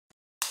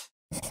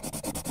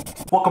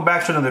Welcome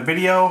back to another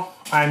video.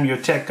 I'm your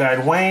tech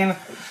guide Wayne.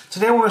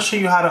 Today I want to show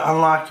you how to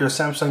unlock your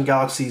Samsung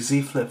Galaxy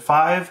Z Flip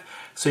 5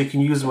 so you can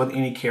use it with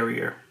any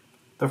carrier.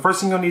 The first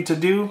thing you'll need to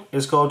do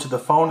is go to the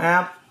phone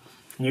app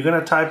and you're going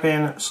to type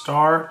in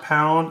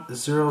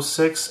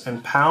 *#06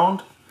 and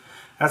pound.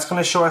 That's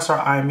going to show us our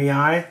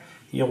IMEI.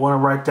 You'll want to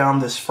write down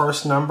this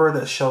first number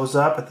that shows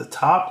up at the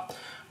top.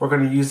 We're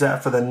going to use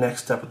that for the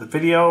next step of the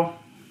video.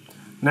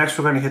 Next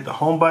we're going to hit the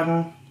home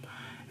button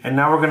and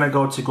now we're going to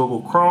go to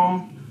Google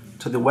Chrome,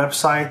 to the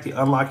website,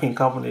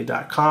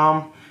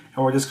 theunlockingcompany.com,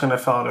 and we're just going to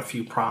fill out a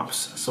few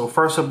prompts. So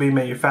first will be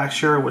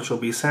manufacturer, which will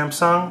be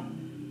Samsung.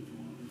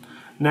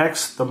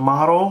 Next, the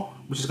model,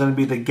 which is going to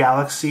be the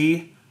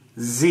Galaxy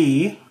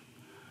Z.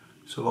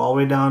 So all the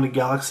way down to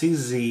Galaxy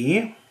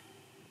Z.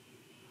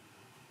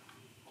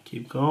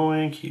 Keep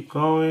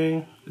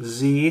going,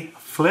 Z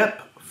Flip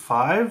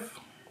 5.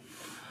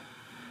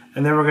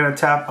 And then we're going to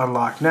tap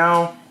Unlock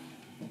Now.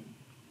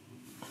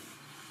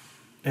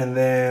 And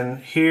then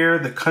here,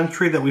 the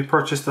country that we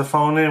purchased the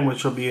phone in,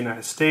 which will be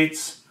United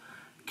States.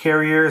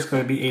 Carrier is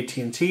going to be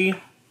AT&T.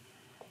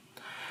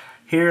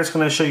 Here it's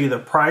going to show you the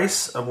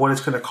price of what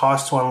it's going to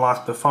cost to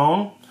unlock the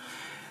phone.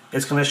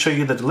 It's going to show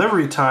you the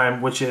delivery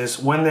time, which is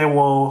when they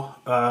will,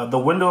 the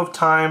window of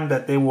time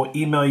that they will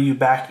email you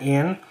back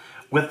in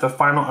with the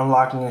final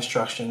unlocking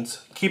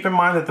instructions. Keep in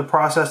mind that the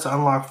process to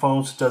unlock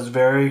phones does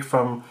vary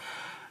from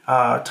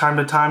time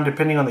to time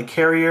depending on the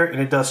carrier, and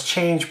it does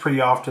change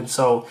pretty often,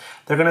 so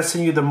they're going to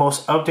send you the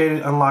most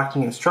updated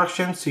unlocking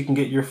instructions so you can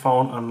get your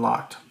phone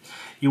unlocked.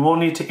 You will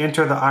need to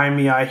enter the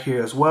IMEI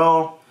here as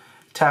well.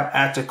 Tap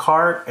Add to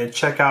Cart and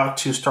check out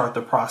to start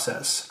the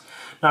process.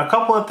 Now a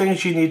couple of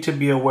things you need to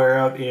be aware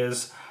of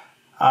is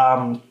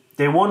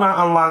they will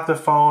not unlock the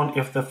phone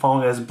if the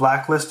phone is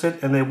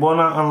blacklisted, and they will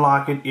not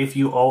unlock it if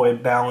you owe a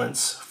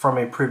balance from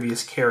a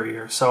previous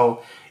carrier.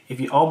 So if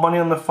you owe money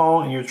on the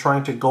phone and you're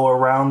trying to go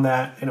around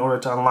that in order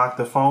to unlock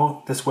the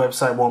phone, this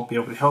website won't be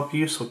able to help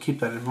you, so keep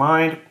that in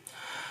mind.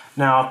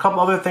 Now, a couple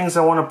other things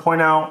I want to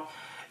point out.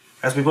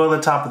 As we go to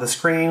the top of the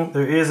screen,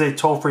 there is a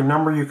toll-free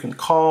number you can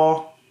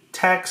call,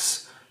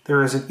 text,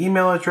 there is an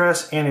email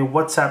address, and a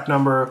WhatsApp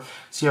number.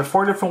 So you have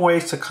 4 different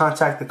ways to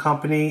contact the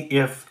company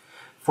if,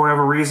 for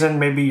whatever reason,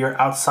 maybe you're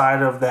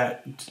outside of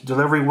that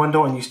delivery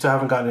window and you still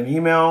haven't gotten an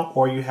email,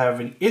 or you have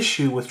an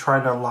issue with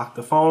trying to unlock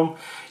the phone.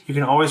 You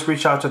can always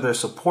reach out to their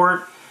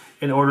support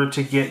in order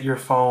to get your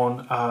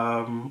phone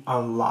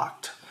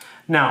unlocked.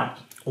 Now,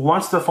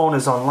 once the phone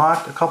is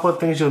unlocked, a couple of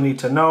things you'll need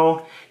to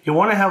know. You'll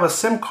want to have a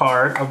SIM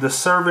card of the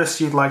service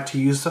you'd like to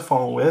use the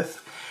phone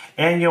with,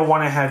 and you'll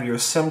want to have your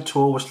SIM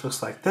tool, which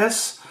looks like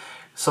this,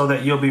 so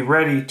that you'll be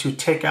ready to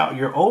take out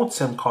your old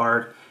SIM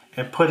card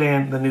and put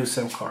in the new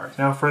SIM card.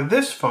 Now for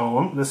this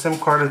phone, the SIM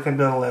card is going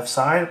to be on the left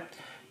side.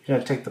 You're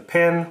going to take the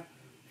pin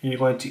and you're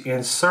going to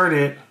insert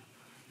it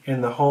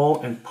in the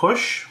hole and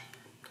push.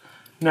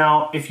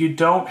 Now if you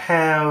don't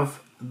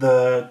have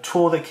the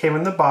tool that came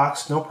in the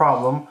box, no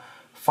problem.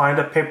 Find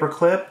a paper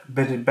clip,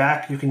 bend it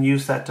back. You can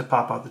use that to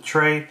pop out the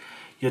tray.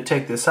 You'll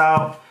take this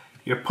out,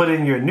 you put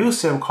in your new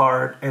SIM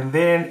card, and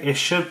then it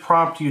should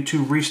prompt you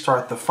to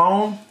restart the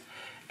phone.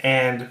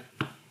 And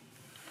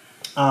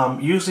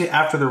usually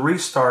after the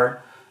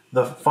restart,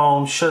 the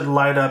phone should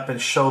light up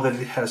and show that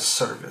it has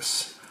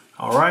service.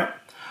 All right.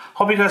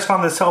 Hope you guys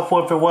found this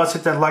helpful. If it was,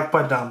 hit that like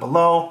button down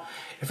below.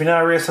 If you're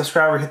not already a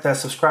subscriber, hit that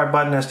subscribe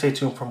button and stay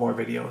tuned for more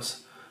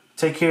videos.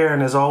 Take care,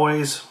 and as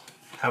always,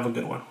 have a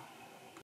good one.